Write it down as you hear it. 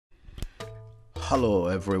Hello,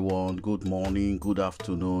 everyone. Good morning, good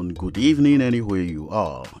afternoon, good evening, anywhere you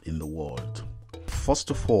are in the world. First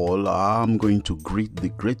of all, I'm going to greet the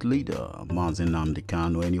great leader, Mazi Nnamdi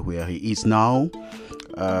Kanu, anywhere he is now.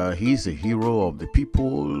 He's a hero of the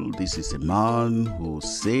people. This is a man who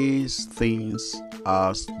says things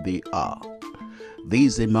as they are. This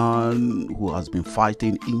is a man who has been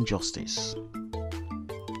fighting injustice.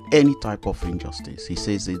 Any type of injustice. He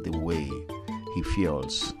says it the way he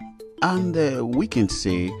feels. And we can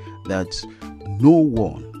say that no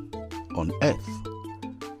one on earth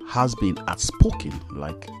has been outspoken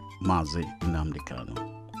like Mazi Nnamdi Kanu.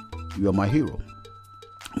 You are my hero.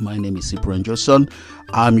 My name is Cyprian Johnson.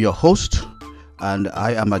 I'm your host, and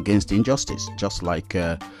I am against injustice, just like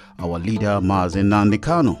our leader Mazi Nnamdi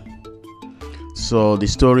Kanu. So the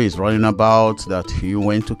story is running about that he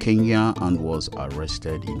went to Kenya and was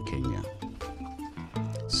arrested in Kenya.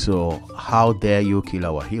 So how dare you kill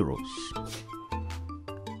our heroes?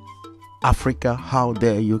 Africa, how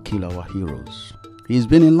dare you kill our heroes? He's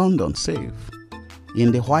been in London safe,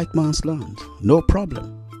 in the white man's land, no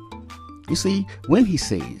problem. You see, when he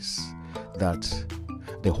says that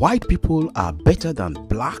the white people are better than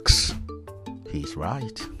blacks, he's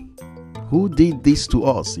right. Who did this to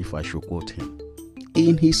us, if I should quote him?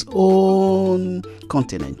 In his own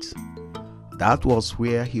continent. That was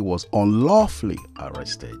where he was unlawfully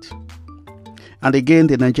arrested. And again,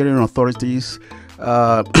 the Nigerian authorities,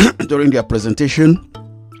 during their presentation,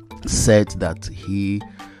 said that he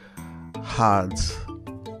had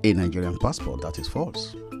a Nigerian passport. That is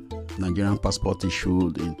false. Nigerian passport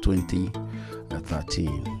issued in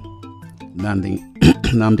 2013.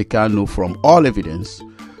 Nnamdi Kanu, from all evidence,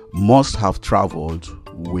 must have traveled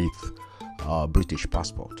with a British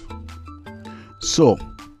passport. So,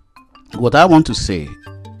 what I want to say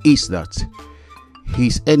is that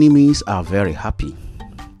his enemies are very happy.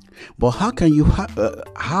 But how can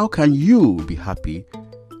you be happy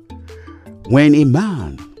when a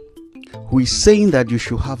man who is saying that you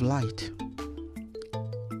should have light,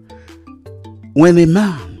 when a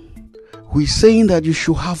man who is saying that you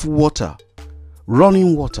should have water,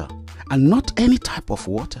 running water, and not any type of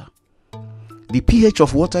water, the pH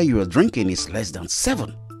of water you are drinking is less than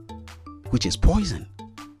 7, which is poison.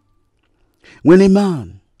 When a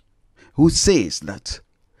man who says that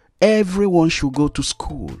everyone should go to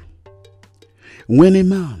school, when a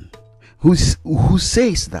man who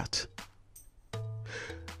says that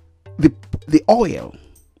the oil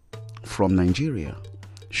from Nigeria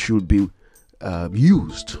should be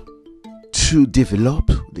used to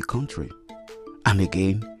develop the country, and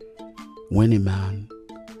again, when a man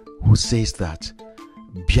who says that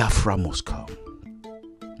Biafra must come.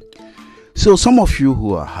 So some of you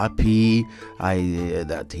who are happy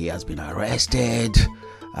that he has been arrested,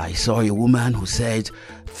 I saw a woman who said,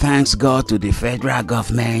 thanks God to the federal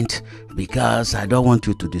government because I don't want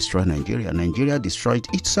you to destroy Nigeria. Nigeria destroyed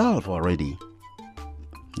itself already.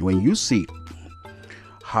 When you see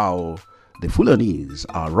how the Fulanis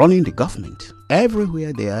are running the government,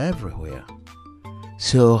 everywhere they are everywhere.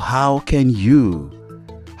 So how dare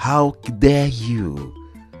you,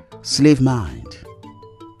 slave mind?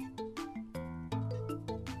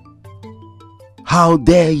 How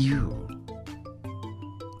dare you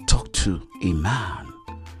talk to a man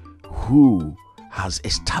who has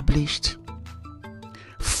established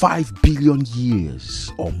 5 billion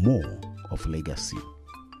years or more of legacy?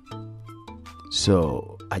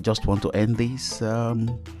 So I just want to end this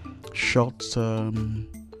short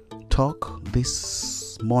talk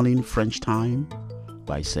this morning French time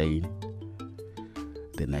by saying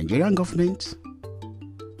the Nigerian government,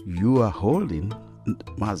 you are holding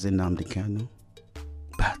Mazi Nnamdi Kanu,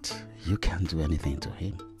 but you can't do anything to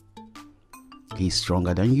him. He's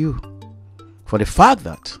stronger than you. For the fact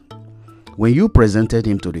that when you presented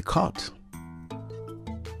him to the court,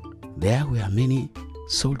 there were many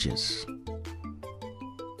soldiers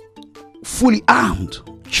fully armed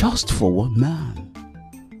just for one man.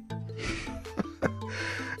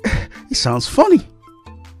 It sounds funny.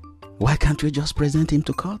 Why can't we just present him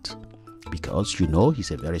to court? Because you know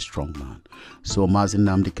he's a very strong man. So Mazi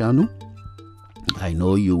Nnamdi Kanu, I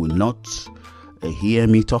know you will not hear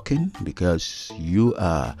me talking because you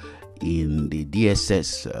are in the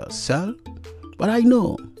DSS cell, but I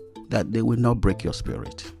know that they will not break your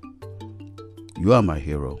spirit. You are my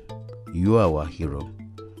hero. You are our hero.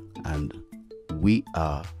 And we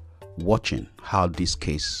are watching how this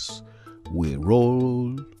case will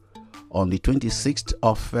roll on the 26th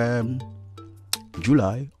of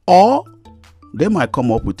July, or they might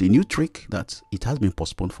come up with a new trick that it has been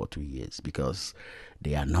postponed for 2 years, because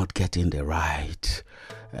they are not getting the right.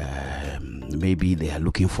 Maybe they are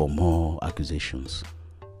looking for more accusations.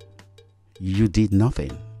 You did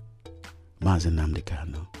nothing, Mazi Nnamdi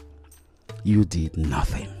Kanu. You did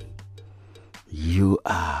nothing. You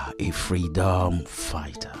are a freedom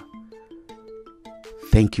fighter.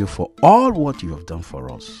 Thank you for all what you have done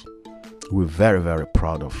for us. We're very, very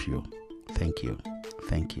proud of you. Thank you.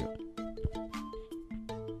 Thank you.